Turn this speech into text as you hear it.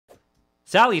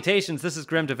Salutations, this is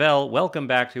Grim Devell. Welcome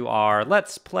back to our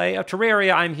Let's Play of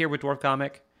Terraria. I'm here with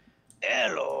DwarfComic.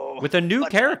 Hello. With a new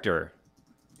character.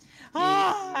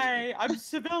 Hi, I'm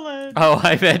Civilian. Oh,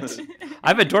 I meant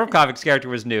DwarfComic's character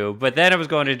was new, but then I was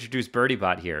going to introduce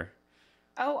BirdyBot here.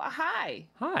 Oh, hi.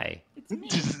 Hi. It's me,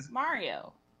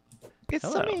 Mario. It's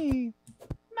Hello. me.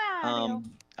 Mario.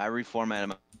 I reformatted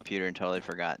my computer and totally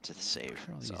forgot to save,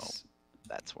 These- so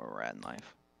that's where we're at in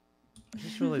life. I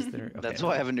just realized there. Okay. That's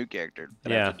why I have a new character.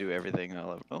 I have to do everything all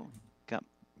over. Oh, got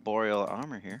boreal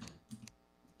armor here.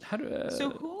 How do? So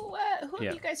who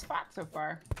have you guys fought so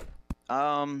far?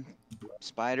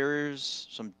 Spiders,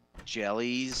 some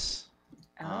jellies.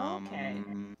 Okay.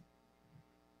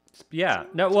 Yeah.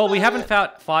 No. Well, we haven't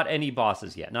fought any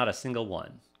bosses yet. Not a single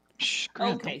one. Shh,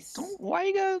 Grant, Okay. why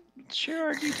you gotta share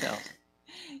our details?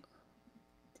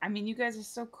 I mean, you guys are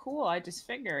so cool. I just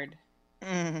figured.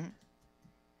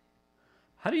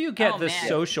 How do you get Oh, the man.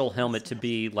 social helmet to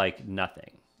be like nothing?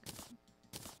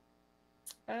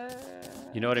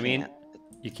 You know what I mean?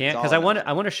 You can't, because I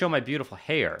want to show my beautiful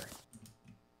hair,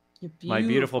 my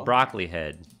beautiful broccoli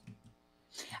head.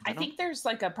 I think there's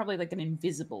like probably like an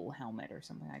invisible helmet or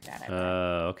something like that.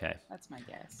 Okay. That's my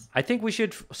guess. I think we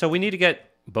should. So we need to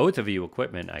get both of you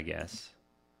equipment, I guess.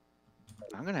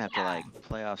 I'm gonna have to like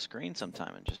play off screen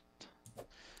sometime and just.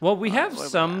 Well, we have what about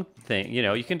something. You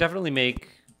know, you can definitely make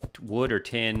wood or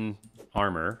tin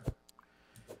armor.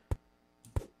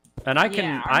 And I can.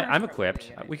 Yeah, I'm armor's equipped.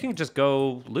 probably a good We can just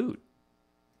go loot.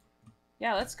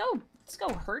 Yeah, let's go. Let's go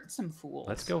hurt some fools.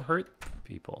 Let's go hurt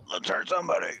people. Let's hurt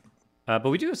somebody. But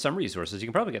we do have some resources. You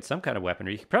can probably get some kind of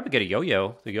weaponry. You can probably get a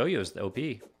yo-yo. The yo-yo's the OP.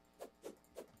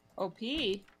 OP.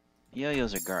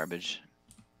 Yo-yos are garbage.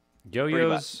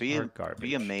 Yo-yos Be are a, garbage.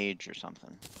 Be a mage or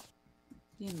something.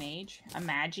 Be a mage. A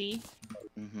magi.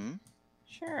 Mm-hmm.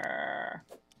 Sure.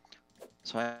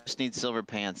 So I just need silver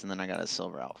pants, and then I got a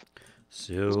silver outfit.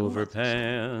 Silver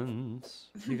pants.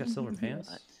 You got silver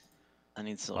pants? I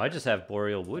need silver. Oh, I just have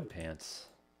boreal wood pants.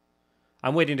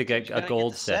 I'm waiting to get a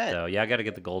gold set, though. Yeah, I got to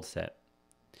get the gold set.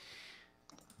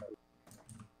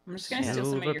 I'm just gonna steal some of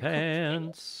Silver your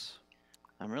pants.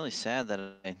 I'm really sad that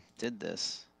I did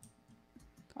this.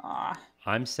 Aw.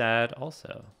 I'm sad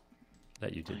also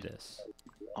that you did this.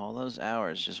 All those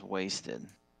hours just wasted.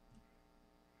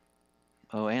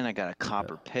 Oh, and I got a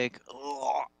copper pick.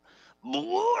 Ugh.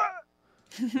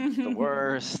 The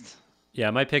worst. Yeah,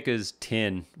 my pick is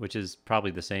tin, which is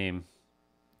probably the same.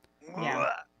 Yeah.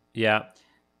 Yeah.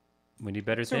 We need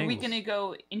better So things. are we gonna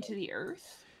go into the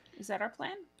earth? Is that our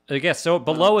plan? I guess so.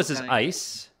 Below us is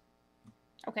ice.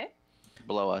 Okay.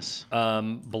 Below us.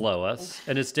 Below us,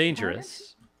 and it's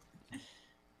dangerous.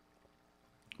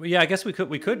 Well, yeah, I guess we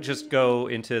could just go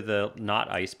into the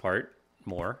not ice part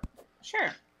more, Sure.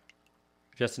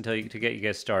 just until to get you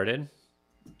guys started.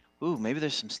 Ooh, maybe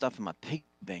there's some stuff in my pig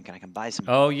bank and I can buy some.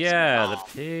 Oh yeah, the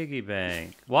piggy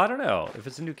bank. Well, I don't know if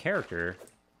it's a new character.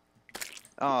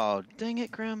 Oh, dang it,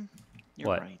 Grim. You're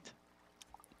What? right.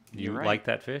 You You're right. like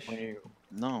that fish?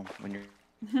 No, when you're.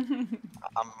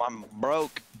 I'm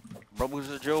broke. Broke was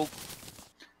a joke.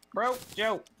 Broke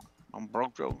Joe. I'm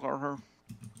broke, joke. Her,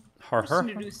 Just her.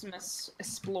 gonna do some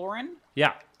exploring.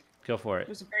 Yeah, go for It it.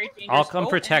 was a very dangerous I'll come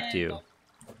boat, protect and you.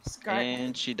 Scott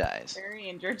And she dies. very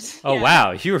injured. Oh Yeah.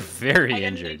 wow, you were very I got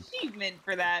injured. an achievement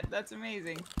for that. That's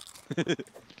amazing.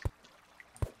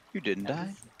 You didn't That die.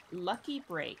 was lucky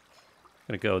break.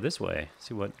 Gonna go this way.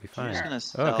 See what we I'm find. just gonna Oh,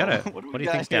 sell. kind of. What do you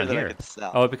got think's down that I here? could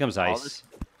sell? Oh, it becomes All ice.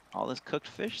 All this cooked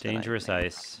fish. that I Dangerous made.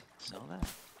 ice. Sell that.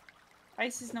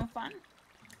 Ice is no fun.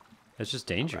 It's just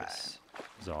dangerous.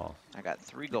 Is all. I got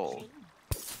 3 gold.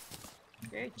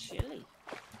 Very chilly.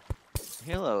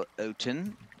 Hello,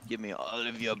 Oten. Give me all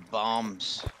of your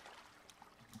bombs.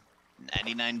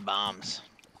 99 bombs.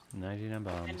 99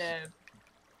 bombs. And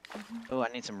Oh, I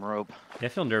need some rope. Yeah, I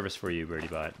feel nervous for you,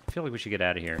 BirdyBot. I feel like we should get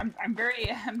out of here. I'm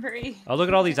very Oh, look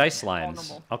at all these ice slimes.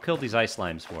 vulnerable. I'll kill these ice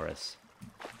slimes for us.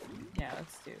 Yeah,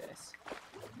 let's do this.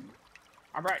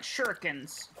 I brought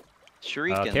shurikens.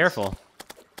 Shurikens. Careful.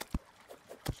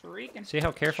 Shuriken. See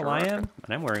how careful I am? And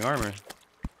I'm wearing armor.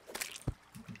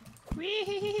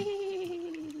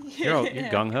 Whee! You're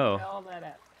gung-ho. All that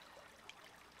up.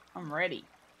 I'm ready.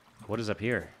 What is up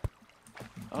here?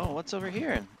 Oh, what's over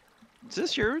here? Is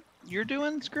this you're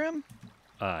doing, Scrim?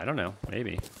 I don't know.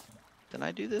 Maybe. Did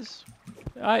I do this?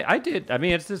 I did. I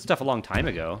mean, it's this stuff a long time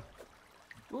ago.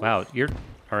 Oof. Wow, you're...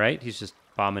 All right, he's just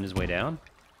bombing his way down.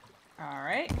 All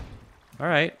right. All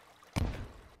right.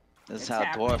 This is It's how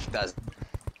happening. dwarf does.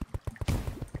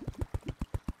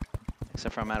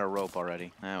 Except for I'm out of rope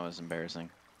already. That was embarrassing.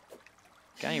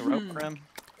 Got any rope, Grim?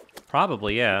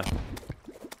 Probably, yeah.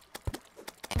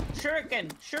 Shuriken!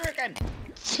 Shuriken!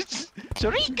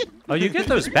 Oh, you get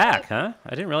those back, huh? I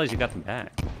didn't realize you got them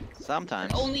back.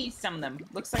 Sometimes. Only some of them.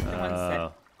 Looks like the ones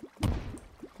that...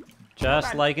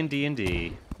 Just like in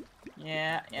D&D.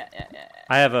 Yeah.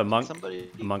 I have a monk Somebody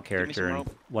character in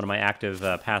one of my active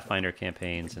Pathfinder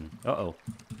campaigns, and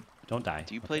don't die.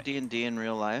 Do you play D&D in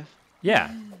real life?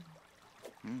 Yeah.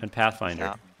 And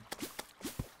Pathfinder.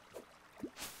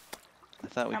 I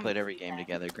thought we played every game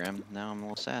together, Grim. Now I'm a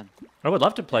little sad. I would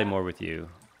love to play more with you.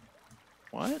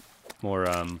 What? More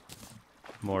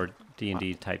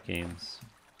D&D type games.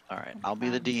 All right, I'll be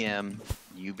the DM.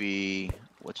 You be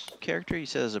which character? You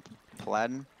said is a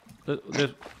paladin.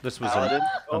 This was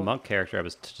a monk character I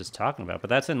was just talking about, but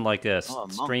that's in like a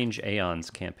Strange Aeons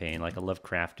campaign, like a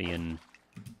Lovecraftian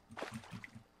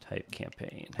type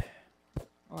campaign.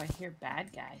 Oh, I hear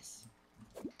bad guys.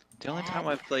 The only time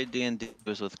I've played D&D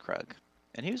was with Krug,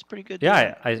 and he was pretty good.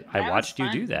 Yeah, I watched you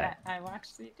do that. I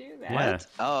watched you do that. Yeah.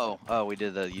 What? Oh, we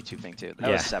did the YouTube thing too.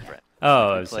 That was separate.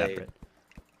 Oh, it was separate.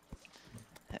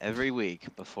 Every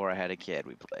week before I had a kid,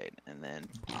 we played, and then.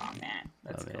 Oh man,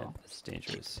 that's cool. Man, that's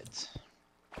dangerous.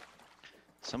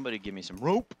 Somebody give me some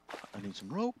rope. I need some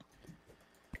rope.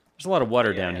 There's a lot of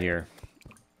water down here.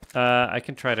 I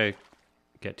can try to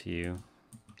get to you.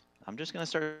 I'm just gonna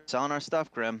start selling our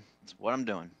stuff, Grim. That's what I'm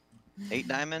doing. 8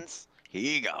 diamonds. Here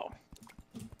you go.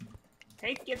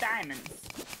 Take your diamonds.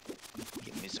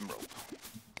 Give me some rope.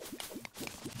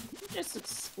 Just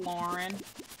exploring,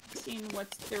 seeing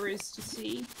what there is to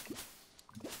see.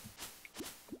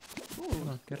 Ooh, Come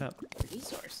on, get up.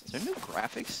 resources. Is there new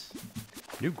graphics?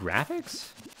 New graphics?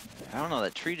 I don't know.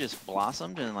 That tree just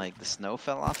blossomed and like the snow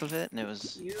fell off of it, and it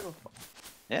was Beautiful.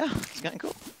 Yeah, it's kind of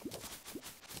cool.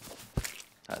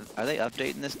 Are they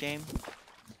updating this game?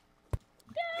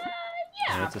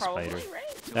 Yeah, That's a probably, spider.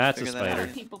 right? That's a figure that out?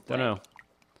 spider. People play. Don't know.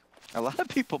 A lot of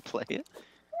people play it.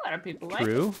 A lot of people like it.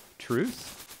 True?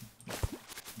 Truth?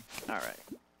 All right.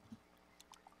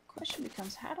 Question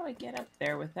becomes, how do I get up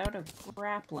there without a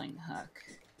grappling hook?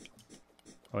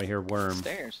 Oh, I hear worm.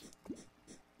 Stairs.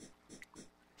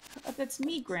 Oh, that's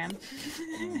me, Graham.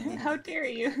 How dare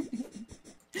you?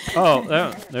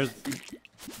 Oh, there's...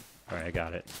 Alright, I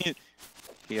got it.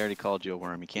 He already called you a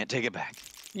worm. You can't take it back.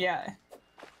 Yeah.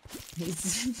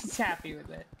 He's happy with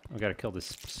it. I gotta kill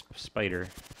this spider.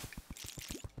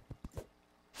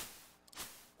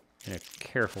 In a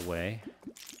careful way.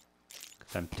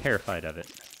 Because I'm terrified of it.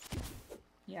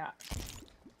 Yeah.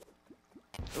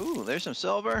 Ooh, there's some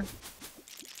silver.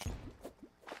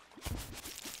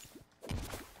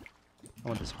 I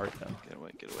want this heart, though. Get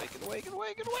away, get away, get away, get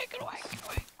away, get away, get away, get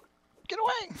away. Get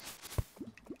away!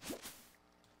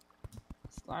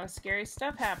 There's a lot of scary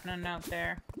stuff happening out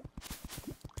there.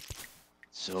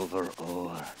 Silver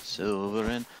ore, silver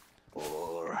and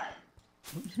ore.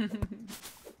 I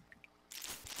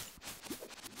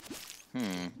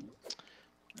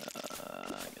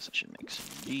guess I should make some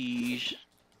of these.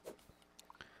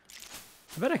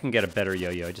 I bet I can get a better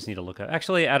yo-yo. I just need to look up.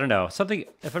 Actually, I don't know. Something,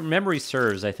 if memory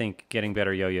serves, I think getting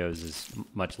better yo-yos is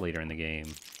much later in the game.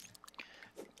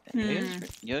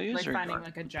 Yo-yos Like are finding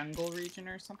like a jungle region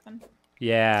or something?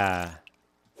 Yeah.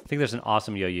 I think there's an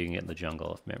awesome yo-yo you can get in the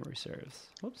jungle if memory serves.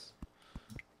 Whoops.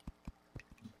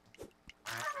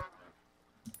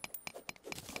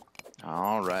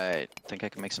 All right. Think I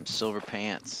can make some silver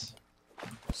pants.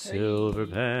 Silver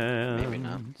pants. Maybe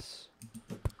not.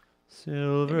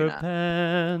 Silver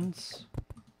pants.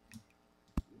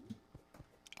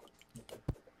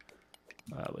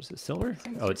 What is it, silver?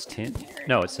 Oh, it's tin.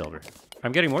 No, it's silver.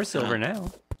 I'm getting more silver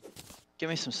now. Give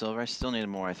me some silver. I still need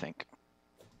more, I think.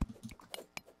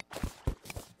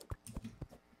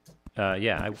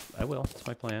 Yeah, I will. That's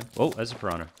my plan. Oh, that's a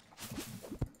piranha.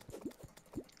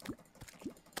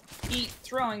 Eat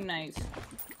throwing knife.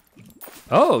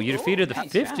 Oh, you defeated the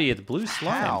nice 50th blue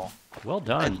slime. How? Well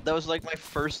done. That was like my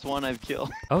first one I've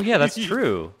killed. Oh, yeah, that's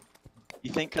true.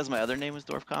 You think because my other name was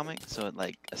DwarfComic, so it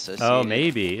like associated? Oh,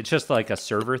 maybe. It's just like a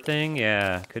server thing?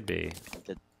 Yeah, could be.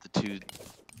 The two...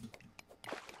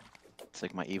 It's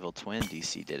like my evil twin,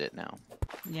 DC, did it now.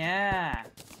 Yeah.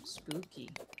 Spooky.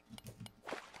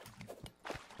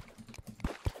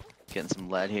 Getting some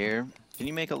lead here. Can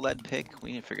you make a lead pick?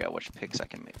 We need to figure out which picks I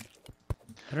can make.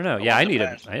 I don't know. Yeah,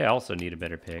 I also need a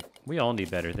better pick. We all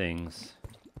need better things.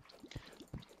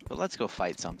 But let's go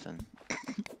fight something.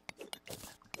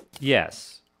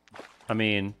 Yes. I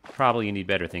mean, probably you need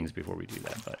better things before we do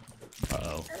that, but...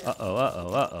 Uh-oh. Uh-oh,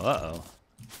 uh-oh, uh-oh, uh-oh.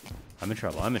 I'm in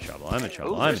trouble, I'm in trouble, I'm in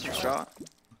trouble, Ooh, I'm in there's some trouble.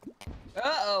 Uh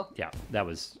oh. Yeah, that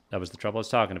was the trouble I was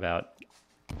talking about.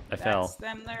 I fell. That's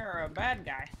them there or a bad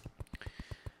guy.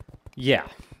 Yeah.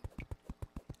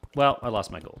 Well, I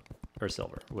lost my gold. Or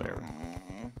silver, whatever.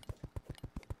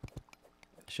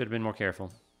 Should have been more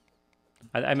careful.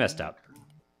 I messed up.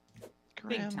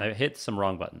 I hit some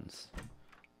wrong buttons.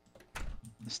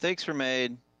 Mistakes were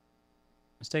made.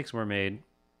 Mistakes were made.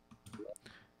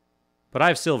 But I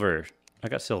have silver. I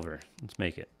got silver. Let's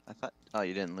make it. I thought. Oh,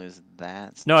 you didn't lose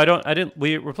that. No, I don't. I didn't.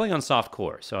 We're playing on soft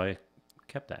core, so I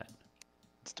kept that.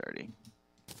 It's dirty.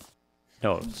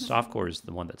 No, soft core is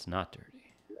the one that's not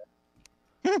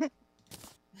dirty.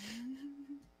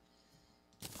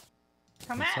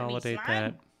 Come at me, Consolidate slime.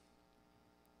 that.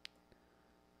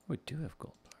 We do have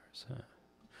gold bars, huh?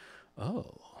 Oh.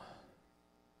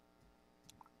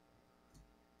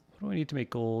 What do I need to make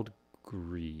gold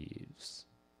greaves?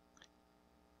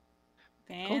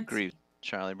 Fancy. Gold grief,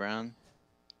 Charlie Brown.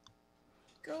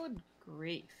 Good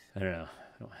grief. I don't know.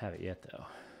 I don't have it yet, though.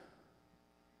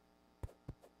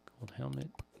 Gold helmet.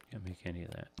 Can't make any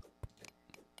of that.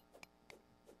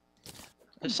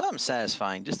 There's something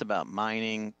satisfying just about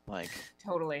mining, like.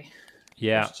 Totally.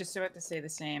 Yeah. I was just about to say the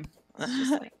same. It's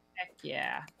just like, heck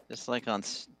yeah. Just like on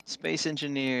Space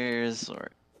Engineers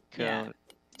or Yeah. Code.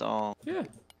 It's all. Yeah.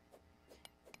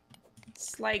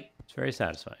 It's like It's very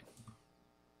satisfying.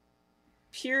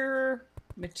 pure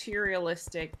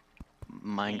materialistic.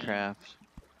 Minecraft.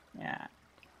 Yeah.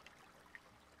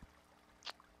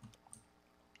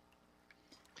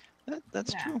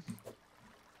 That's Yeah. true.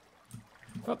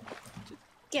 Oh.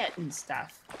 Getting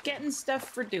stuff. Getting stuff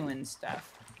for doing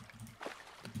stuff.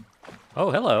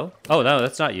 Oh, hello. Oh, no,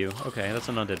 that's not you. Okay, that's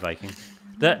an undead Viking.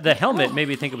 The helmet made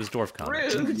me think it was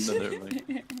DwarfComic.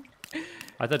 Rude.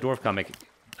 I thought DwarfComic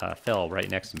fell right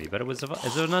next to me, but it was an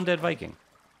undead Viking.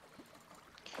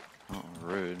 Oh,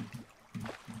 rude.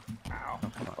 Wow.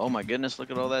 Oh, come on. Oh my goodness,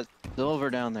 look at all that silver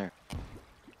down there.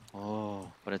 Oh,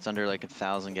 but it's under like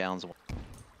 1,000 gallons of water.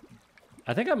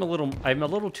 I think I'm a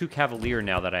little too cavalier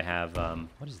now that I have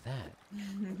what is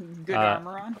that? Good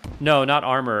armor on. No, not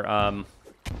armor.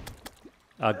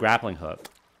 A grappling hook.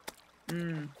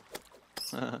 Mm.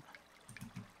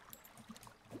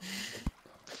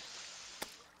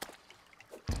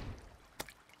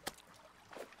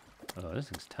 Oh, this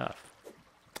thing's tough.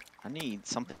 I need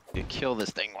something to kill this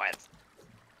thing with.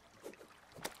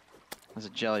 There's a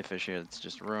jellyfish here that's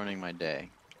just ruining my day.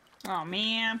 Oh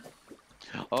man.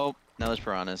 Oh, now there's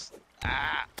piranhas.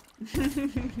 Ah!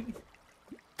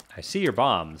 I see your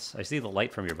bombs. I see the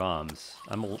light from your bombs.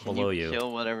 I'm Can below you you.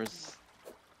 kill whatever's...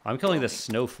 I'm killing this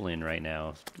snowflynn right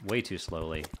now, way too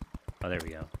slowly. Oh, there we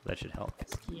go. That should help.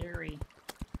 Scary.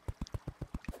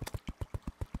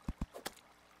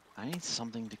 I need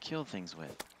something to kill things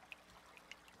with.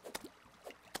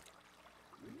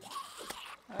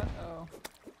 Uh-oh.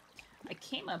 I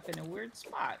came up in a weird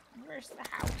spot. Where's the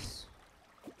house?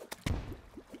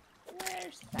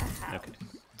 Where's the house? Okay.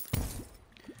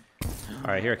 All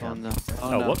right, here it Oh, comes. no. Oh,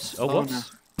 no. whoops. Oh,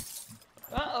 whoops.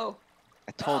 No. Uh-oh.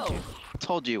 I told Oh. you. I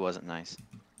told you it wasn't nice.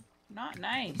 Not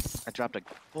nice. I dropped a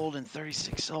gold and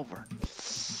 36 silver.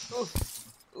 Oof.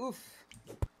 Oof.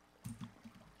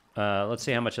 Let's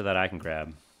see how much of that I can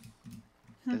grab.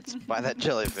 It's by that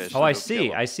jellyfish. Oh, I Go see.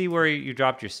 kill 'em. I see where you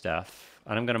dropped your stuff,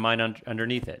 and I'm gonna mine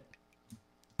underneath it.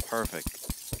 Perfect.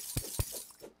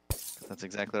 That's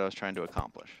exactly what I was trying to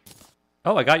accomplish.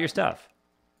 Oh, I got your stuff.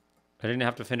 I didn't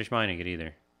have to finish mining it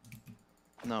either.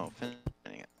 No,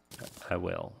 finishing it. I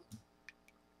will.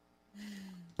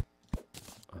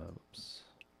 Oops.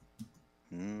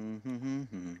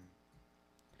 Mm-hmm.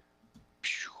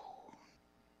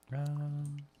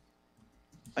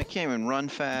 I can't even run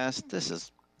fast. This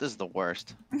is the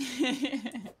worst.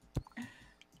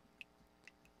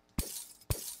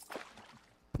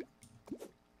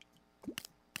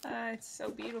 It's so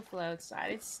beautiful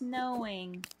outside. It's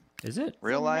snowing. Is it?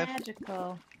 Real life?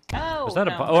 Magical. Oh, Was that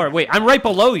no. Or wait, I'm right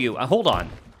below you. Hold on.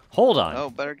 Hold on. Oh,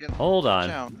 better get. Hold on.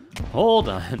 Watch Hold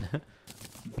on.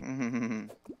 out.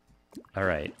 All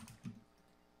right.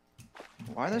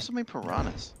 Why are there so many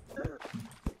piranhas?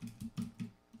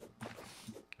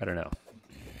 I don't know.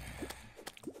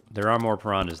 There are more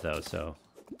piranhas though, so.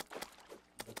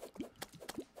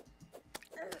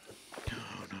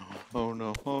 Oh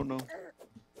no! Oh no!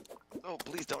 Oh,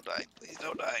 please don't die! Please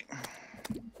don't die!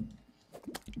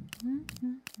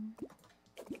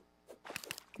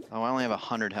 Oh, I only have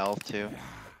 100 health too.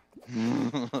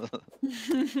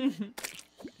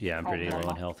 Yeah, I'm pretty Oh, low no.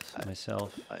 on health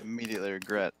myself. I immediately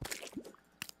regret.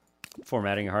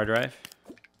 Formatting a hard drive.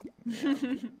 Yeah.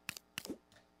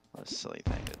 What a silly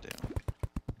thing to do.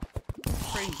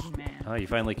 Crazy man. Oh, you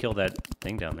finally killed that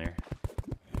thing down there.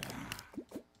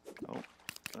 Oh,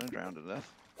 I drowned to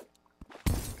death.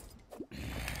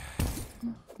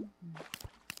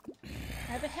 I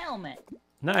have a helmet.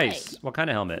 Nice. What kind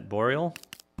of helmet? Boreal?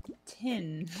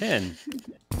 Tin. Tin.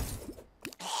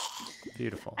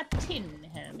 Beautiful. A tin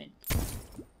helmet.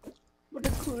 What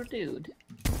a cool dude.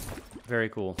 Very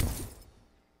cool.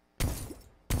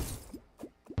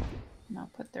 And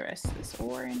I'll put the rest of this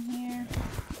ore in here.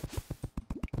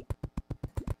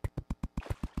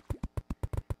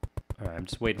 Alright, I'm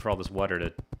just waiting for all this water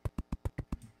to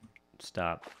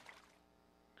stop.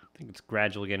 I think it's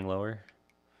gradually getting lower.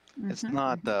 It's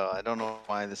not, though. I don't know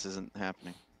why this isn't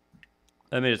happening.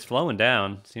 I mean, it's flowing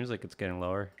down. Seems like it's getting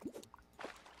lower.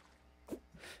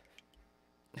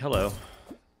 Hello.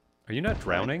 Are you not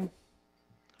drowning?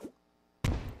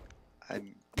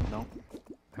 No.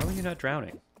 How are you not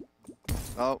drowning?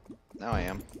 Oh, now I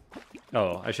am.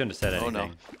 Oh, I shouldn't have said anything.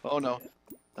 Oh, no. Oh, no.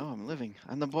 Oh, I'm living.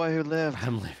 I'm the boy who lived.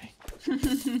 I'm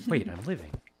living. Wait, I'm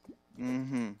living.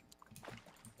 Mm-hmm.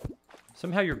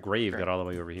 Somehow your grave got all the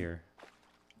way over here.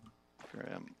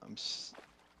 Grim, this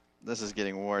is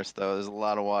getting worse, though. There's a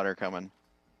lot of water coming.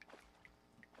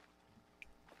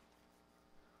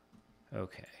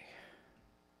 Okay.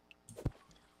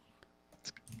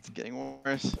 It's getting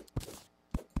worse.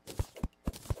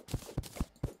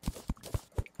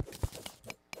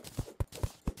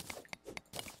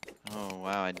 Oh,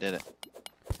 wow, I did it.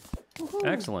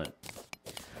 Excellent.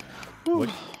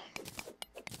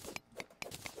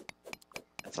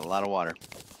 That's a lot of water.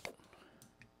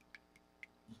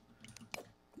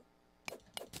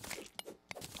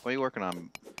 What are you working on,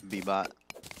 BirdyBot?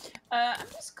 I'm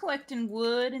just collecting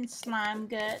wood and slime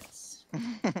guts.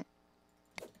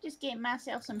 Just getting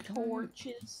myself some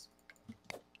torches.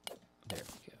 There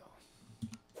we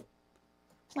go.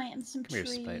 Planting some Come here,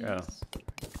 trees. spider. Oh.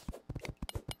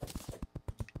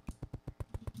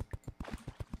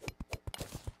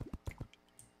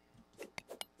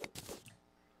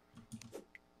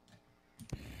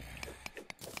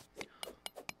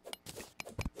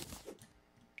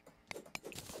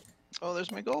 Oh,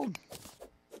 there's my gold.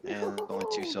 And only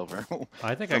 2 silver.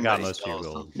 I think I got most of your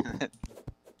gold.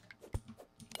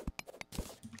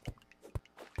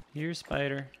 Here,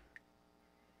 spider.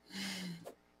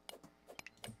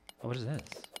 Oh, what is this?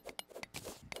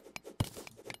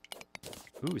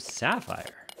 Ooh,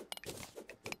 sapphire.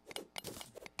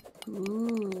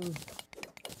 Ooh.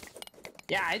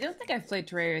 Yeah, I don't think I've played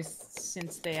Terraria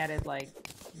since they added, like,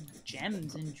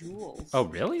 gems and jewels. Oh,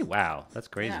 really? Wow, that's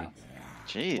crazy. Yeah.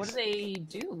 Jeez. What do they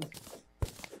do?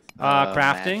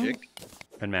 Crafting magic.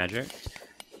 and magic.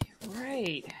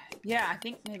 Right. Yeah, I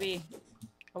think maybe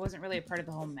I wasn't really a part of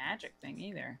the whole magic thing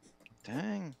either.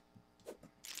 Dang.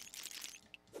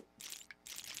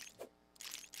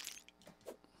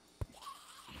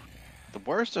 The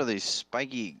worst are these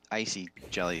spiky, icy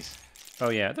jellies. Oh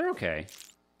yeah, they're okay.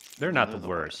 They're not They're the the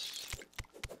worst.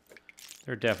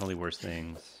 They're definitely worse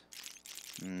things.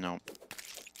 No.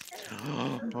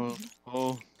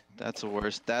 Oh, that's the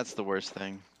worst. That's the worst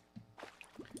thing.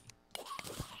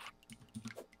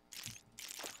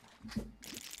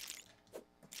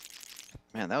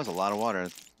 Man, that was a lot of water.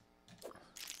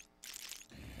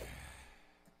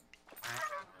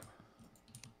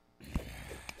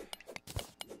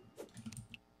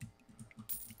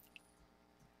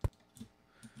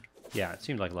 Yeah, it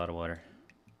seemed like a lot of water.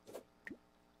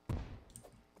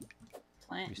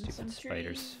 Planting Stupid some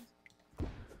spiders. trees.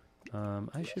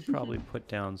 I should probably put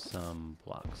down some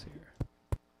blocks here.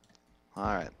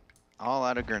 Alright. All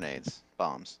out of grenades.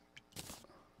 Bombs.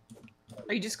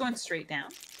 Are you just going straight down?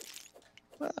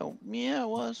 Well, yeah, it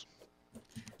was.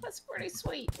 That's pretty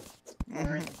sweet.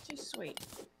 Pretty sweet.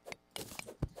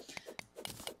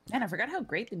 Man, I forgot how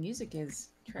great the music is.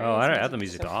 Oh, I don't have the Terraria's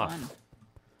music so off. fun.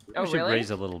 We Oh, should really?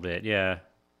 raise a little bit, yeah.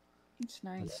 It's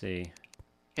nice. Let's see.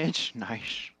 It's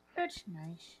nice. It's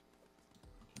nice.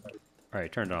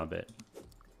 Alright, turn it on a bit.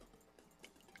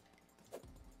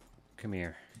 Come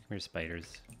here. Come here,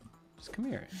 spiders. Just come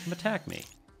here. Come attack me.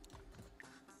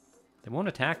 They won't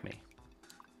attack me.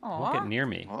 They won't get Aw, near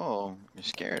me. Oh, you're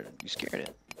scared. You scared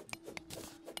it.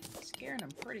 scaring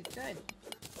them pretty good.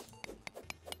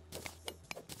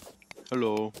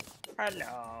 Hello.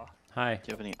 Hello. Hi. Do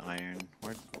you have any iron?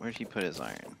 Where'd he put his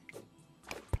iron?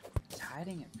 He's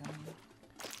hiding it from me.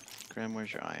 Grim,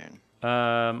 where's your iron?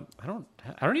 I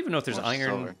don't even know if there's Oh, iron.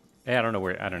 silver. Yeah, I don't know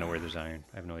where there's iron.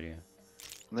 I have no idea.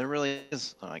 There really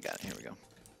is. Oh, I got it. Here we go.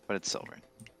 But it's silver.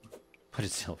 But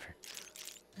it's silver.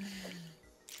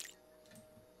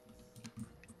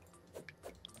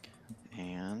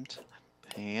 And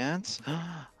pants.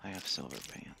 I have silver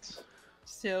pants.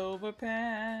 Silver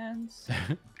pants.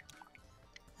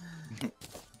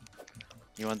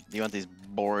 You want these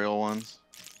boreal ones?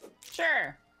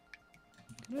 Sure.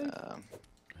 Um,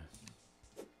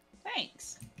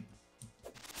 Thanks.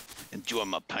 enjoy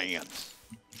my pants.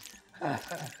 I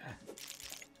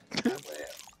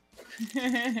will.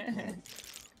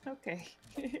 Okay.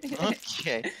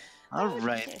 Okay. All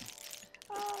right. Okay.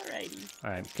 Alrighty. All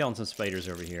right, I'm killing some spiders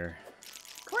over here.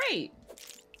 Great.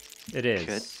 It is.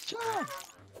 Good job.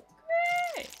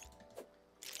 Great.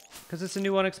 Because it's a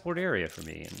new unexplored area for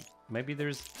me, and maybe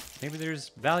there's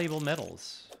valuable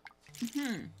metals.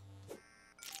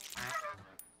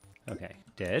 Okay,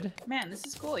 dead. Man, this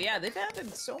is cool. Yeah, they've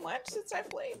added so much since I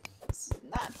played. It's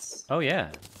nuts. Oh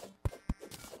yeah,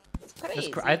 It's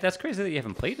crazy. that's crazy that you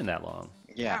haven't played in that long.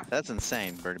 Yeah, that's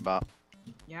insane, BirdyBot.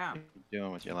 Yeah. What are you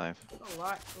doing with your life? A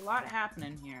lot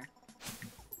happening here.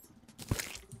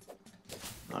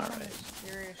 All right.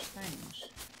 Serious things.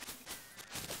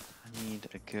 I need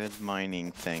a good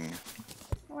mining thing.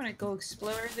 I want to go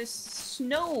explore this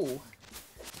snow.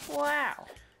 Wow.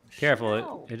 Careful,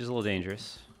 Snow. it is a little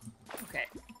dangerous. Okay.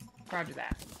 Roger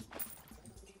that.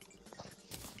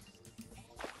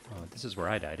 Oh, this is where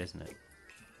I died, isn't it?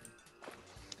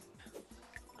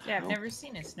 Yeah, I've never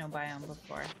seen a snow biome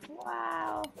before.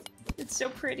 Wow. It's so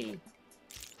pretty.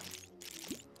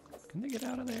 Can they get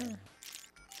out of there?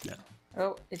 No.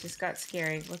 Oh, it just got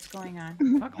scary. What's going on?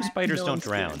 How come spiders No don't one's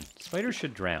scared. drown? Spiders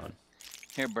should drown.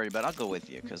 Here, BirdyBot, I'll go with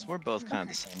you because we're both kind of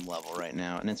the same level right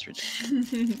now, and it's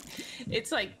ridiculous.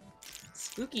 It's like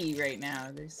spooky right now.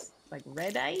 There's like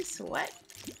red ice. What?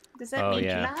 Does that Oh, mean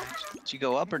yeah. blood? Did you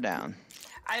go up or down?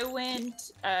 I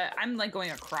went. I'm like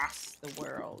going across the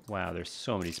world Wow, there's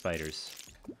so many spiders.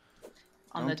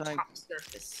 on the Don't I- top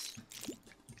surface.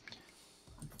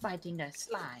 I'm fighting a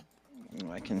slime.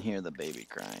 Ooh, I can hear the baby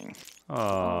crying. Oh,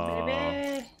 Oh,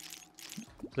 baby.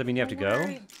 does that mean you have to Don't go?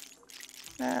 worry.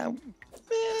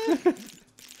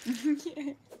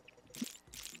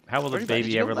 How will the Birdie, baby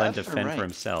did you go ever learn to left or fend right? for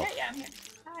himself? Yeah, I'm here.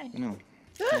 Hi. No.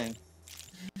 Okay.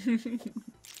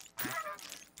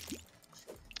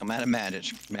 I'm out of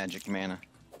magic mana.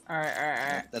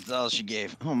 Alright. That's all she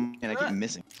gave. Oh man, I keep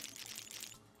missing.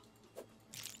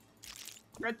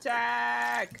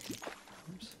 Attack!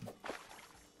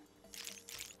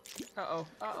 Uh-oh.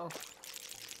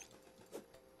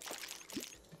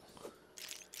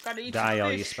 Gotta eat Die, some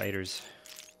all you fish. spiders.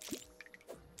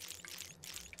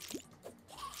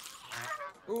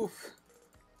 Oof.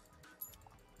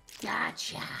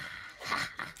 Gotcha.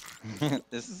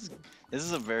 This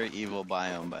is a very evil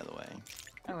biome, by the way.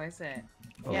 Oh, is it?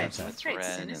 Oh, yeah, what's that? it's quite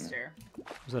Red and- sinister.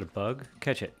 Was that a bug?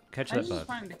 Catch it. Catch I that just bug.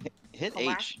 wanted to Hit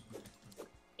Collapse. H.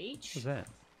 H. What's that?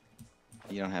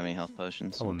 You don't have any health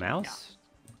potions. Oh, a mouse?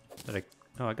 Did I?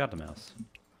 Oh, I got the mouse.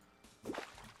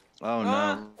 Oh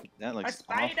no, that A looks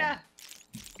spider!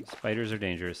 Spiders are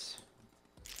dangerous.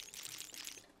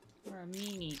 Or a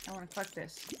meanie. I want to collect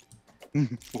this.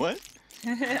 awful. What?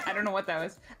 I don't know what that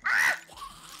was.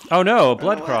 Oh no, a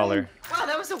blood what? crawler. Wow,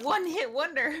 that was a one-hit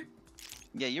wonder.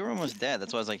 Yeah, you were almost dead.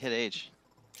 That's why I was like, hit H.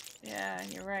 Yeah,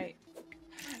 you're right.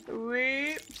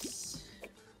 Whoops.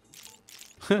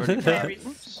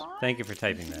 Thank you for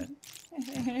typing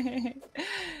that.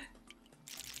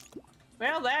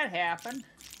 Well, that happened.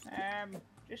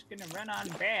 Just gonna run on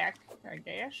back, I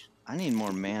guess. I need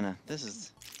more mana. This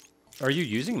is Are you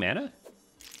using mana?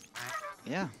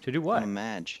 yeah. To do what? I'm a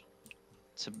mage.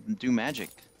 To do magic.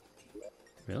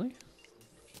 Really?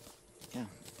 Yeah.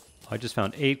 I just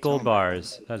found 8 gold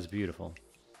bars. That is beautiful.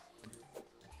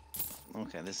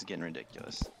 Okay, this is getting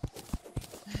ridiculous.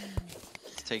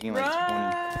 It's taking like 20.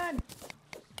 Run!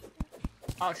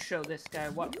 I'll show this guy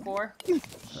what for.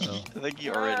 Uh-oh. I think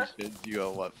you already showed you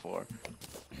a what for.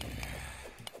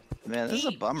 Man, this is a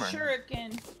Eat bummer.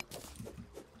 Shuriken.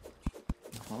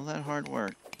 All that hard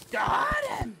work. Got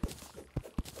him!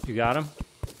 You got him?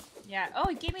 Yeah. Oh,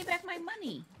 he gave me back my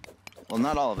money. Well,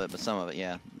 not all of it, but some of it,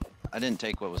 yeah. I didn't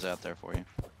take what was out there for you.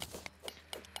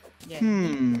 Yeah.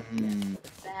 Hmm. The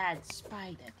bad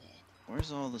spider did.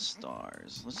 Where's all the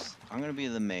stars? I'm gonna be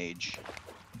the mage.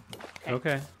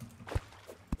 Okay.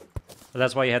 Well,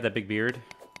 that's why you had that big beard?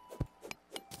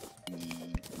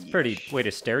 Pretty way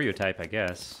to stereotype, I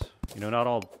guess. You know, not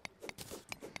all...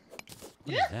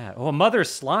 What is that? Oh, a mother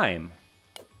slime.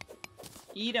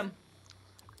 Eat him.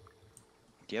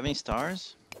 Do you have any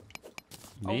stars?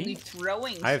 Only Me?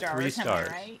 throwing I have stars, 3 am stars.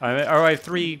 I right? I have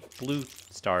 3 blue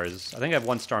stars. I think I have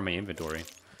 1 star in my inventory.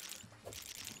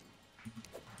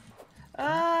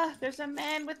 There's a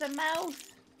man with a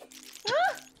mouth.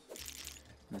 Ah,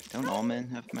 Don't all men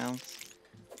have mouths?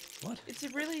 What? it's a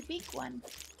really big one.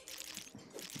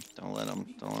 Don't let them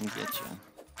get you.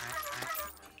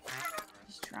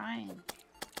 He's trying.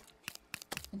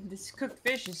 And this cooked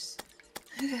fish is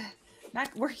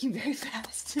not working very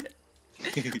fast.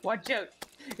 Watch out.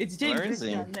 It's Where dangerous is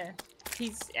he? down there.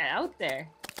 He's out there.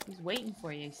 He's waiting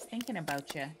for you. He's thinking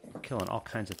about you. We're killing all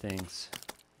kinds of things.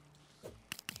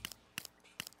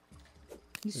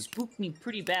 He spooked me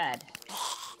pretty bad.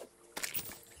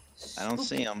 I don't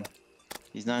see him.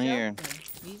 He's not He's here. out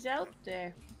there. He's out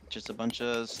there. Just a bunch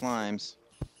of slimes.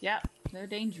 Yep, they're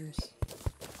dangerous.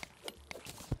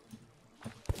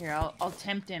 Here, I'll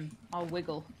tempt him. I'll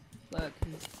wiggle. Look,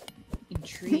 he's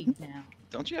intrigued now.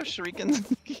 Don't you have shurikens?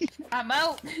 I'm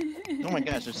out. Oh my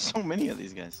gosh, there's so many of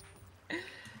these guys.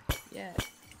 Yeah.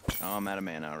 Oh, I'm out of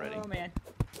mana already. Oh man.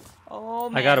 Oh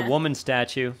man. I got a woman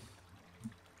statue.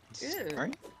 Ew.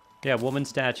 Sorry? Yeah, woman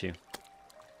statue.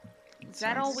 Is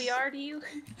that all we are to you?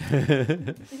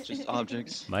 Just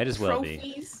objects. Might as well be.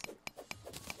 Trophies?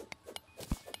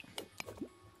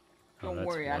 Oh, Don't that's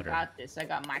worry, water. I got this. I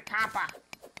got my kappa.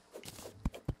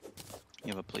 You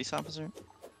have a police officer?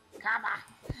 Kappa.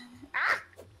 Ah!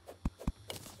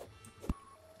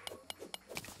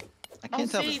 I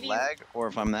can't tell if save it's you. lag or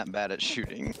if I'm that bad at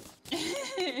shooting.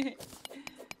 I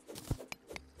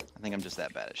think I'm just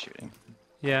that bad at shooting.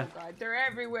 Yeah, Oh god, they're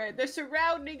everywhere. They're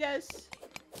surrounding us.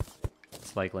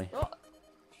 it's likely. Oh,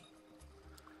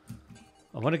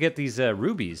 I want to get these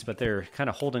rubies, but they're kind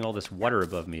of holding all this water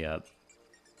above me up.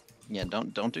 Yeah,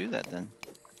 don't do that then.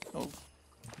 Oh,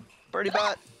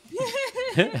 BirdyBot.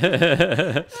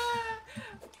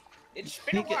 it's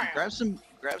been a while.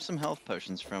 Grab some health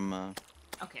potions from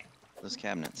Okay. those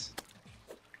cabinets.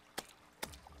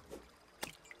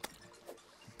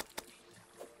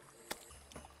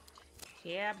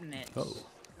 Cabinets. Oh.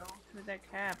 Go for the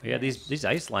cabinets. Yeah, these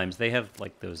ice limes, they have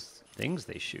like those things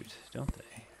they shoot, don't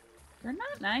they? They're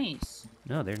not nice.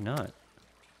 No, they're not.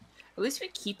 At least we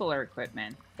keep all our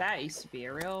equipment. That used to be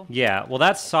a real... Yeah, well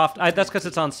that's soft. That's because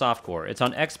it's on softcore. It's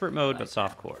on expert mode, but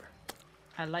softcore.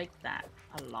 I like that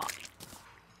a lot.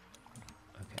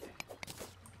 Okay.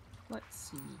 Let's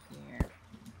see here.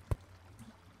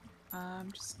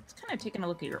 Just kind of taking a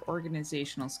look at your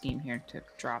organizational scheme here to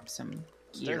drop some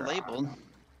gear. They're labeled.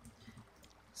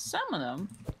 Some of them.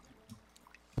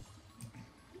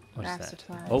 What is Craft that?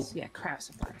 supplies. Oh, Yeah, craft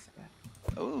supplies.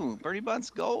 Oh, BirdyBot's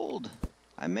gold.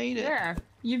 I made it. Yeah,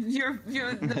 you're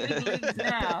the big leagues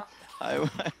now. I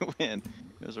win.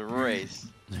 It was a race.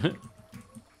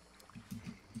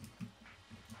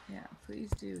 Yeah, please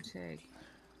do take.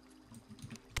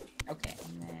 Okay,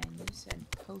 and then you said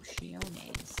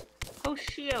potiones.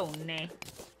 Potione.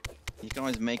 You can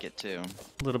always make it too.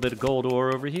 a little bit of gold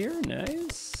ore over here.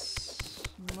 Nice.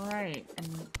 Right,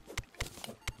 and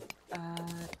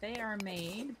they are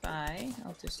made by.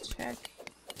 I'll just check.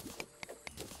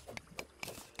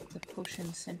 The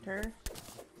potion center.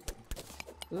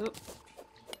 Oop.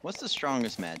 What's the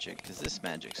strongest magic? Because this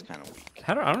magic's kind of weak.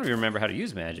 I don't even remember how to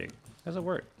use magic. How does it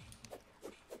work?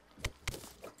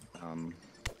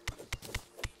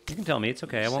 You can tell me. It's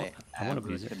okay. I won't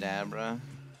abuse it. Abracadabra.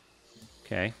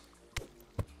 Okay.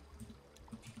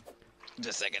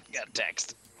 Just a second. Got a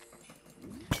text.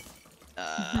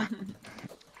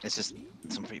 It's just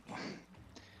some people.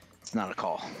 It's not a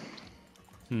call.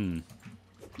 Yeah,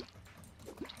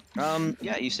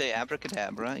 you say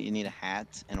abracadabra. You need a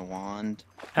hat and a wand.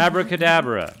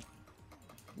 Abracadabra.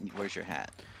 Where's your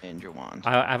hat and your wand?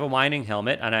 I have a mining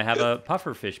helmet, and I have a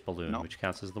pufferfish balloon, No. which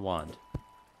counts as the wand.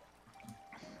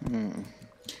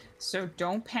 So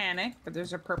don't panic, but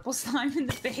there's a purple slime in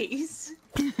the base.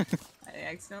 I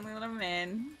accidentally let him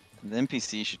in. The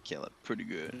NPC should kill it pretty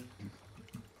good.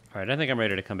 All right, I think I'm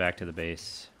ready to come back to the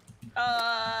base.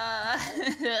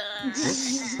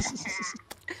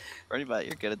 BirdyBot,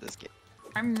 you're good at this game.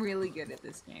 I'm really good at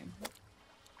this game.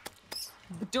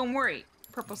 But don't worry,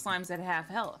 purple slime's at half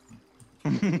health.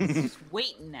 He's just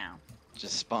waiting now.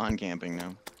 Just spawn camping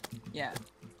now. Yeah.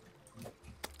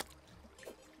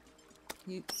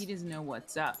 He doesn't know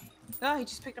what's up. Oh, he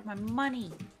just picked up my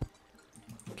money.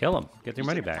 Kill him. Get your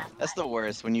money back. That's the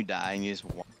worst when you die and you just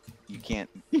you can't.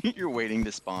 You're waiting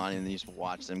to spawn and then you just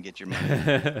watch them get your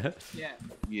money. Yeah.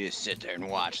 You just sit there and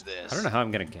watch this. I don't know how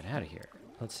I'm gonna get out of here.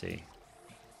 Let's see.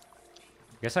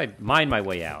 I guess I mine my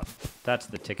way out. That's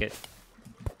the ticket.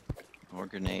 Or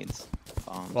grenades,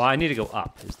 bombs. Well, I need to go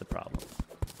up is the problem.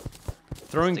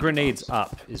 Throwing Sticky grenades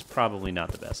bombs. up is probably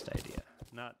not the best idea.